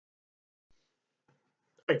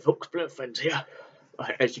Hey folks, Blur Friends here.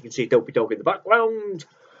 Right, as you can see, Dopey Dog in the background.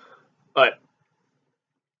 Right,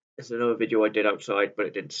 it's another video I did outside, but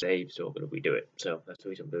it didn't save, so I'm going to redo it. So that's the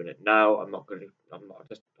reason I'm doing it now. I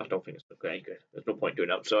don't think it's very good. There's no point doing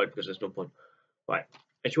it outside because there's no point. Right,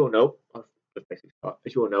 as you all know,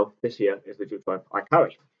 this here is the jupe twine I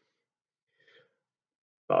carry.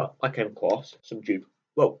 But I came across some jupe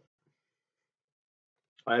rope.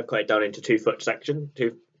 I have cut it down into two foot sections.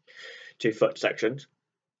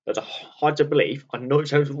 That's hard to believe. I know it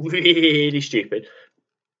sounds really stupid.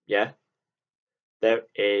 Yeah. There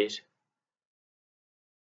is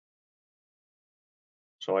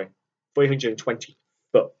 320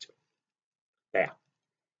 foot there.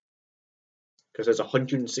 Because there's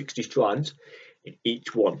 160 strands in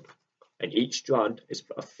each one. And each strand is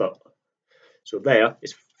a foot. So there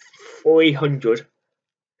is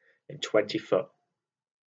 320 foot.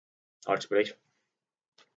 Hard to believe.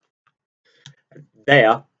 And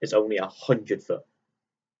there is only 100 foot.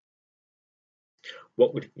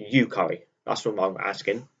 What would you carry? That's what I'm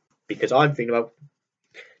asking. Because I'm thinking about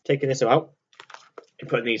taking this out and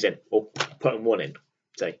putting these in. Or putting one in,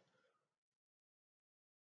 say.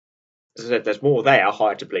 As I said, there's more there,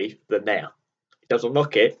 hard to believe, than there. It doesn't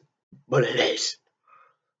look it, but it is.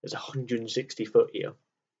 There's 160 foot here.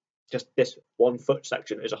 Just this 1 foot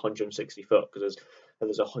section is 160 foot because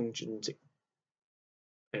there's 160.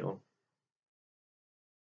 Hang on.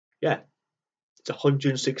 Yeah, it's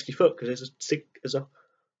 160 foot because there's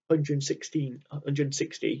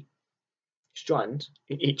 160 strands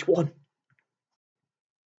in each one.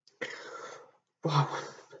 Wow.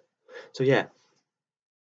 So yeah.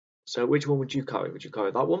 So which one would you carry? Would you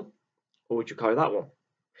carry that one, or would you carry that one?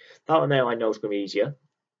 That one there I know is going to be easier,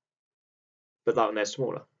 but that one there's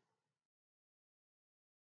smaller.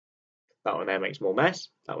 That one there makes more mess.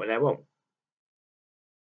 That one there won't.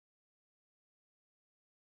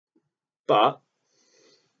 But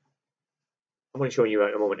I'm going to show you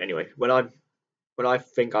in a moment anyway. When I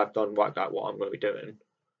think I've worked out what I'm going to be doing,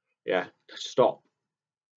 yeah, to stop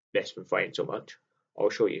this from fraying so much,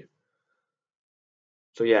 I'll show you.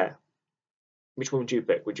 So yeah, which one would you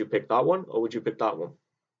pick? Would you pick that one or would you pick that one?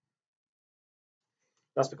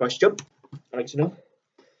 That's the question. I'd like to know.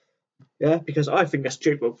 Yeah, because I think this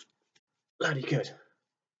jupe rope's bloody good.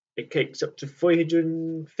 It kicks up to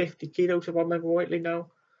 350 kilos if I remember rightly now.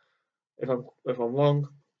 If I'm wrong,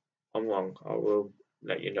 I'm wrong. I will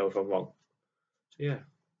let you know if I'm wrong. So yeah.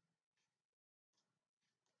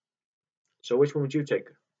 So which one would you take?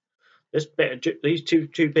 This bit of these two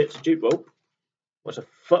bits of jupe rope was a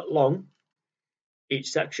foot long.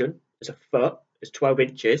 Each section is a foot. It's 12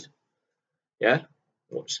 inches. Yeah.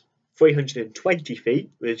 What's 320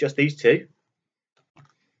 feet with just these two?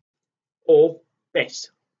 Or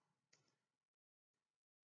this.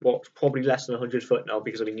 What's probably less than 100 foot now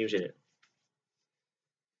because I've been using it.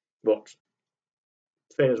 What's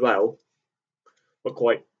thin as well, but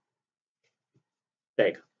quite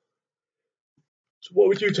big. So what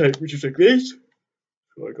would you take? Would you take this?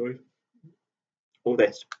 Sorry guys. Or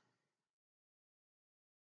this?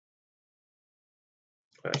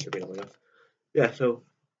 That should be long enough. Yeah, so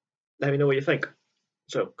let me know what you think.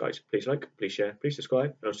 So guys, please like, please share, please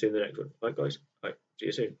subscribe, and I'll see you in the next one. Right guys? Right, see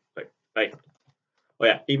you soon. Bye. Bye. Oh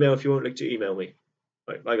yeah, email if you want to email me.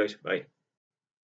 Right, bye guys. Bye.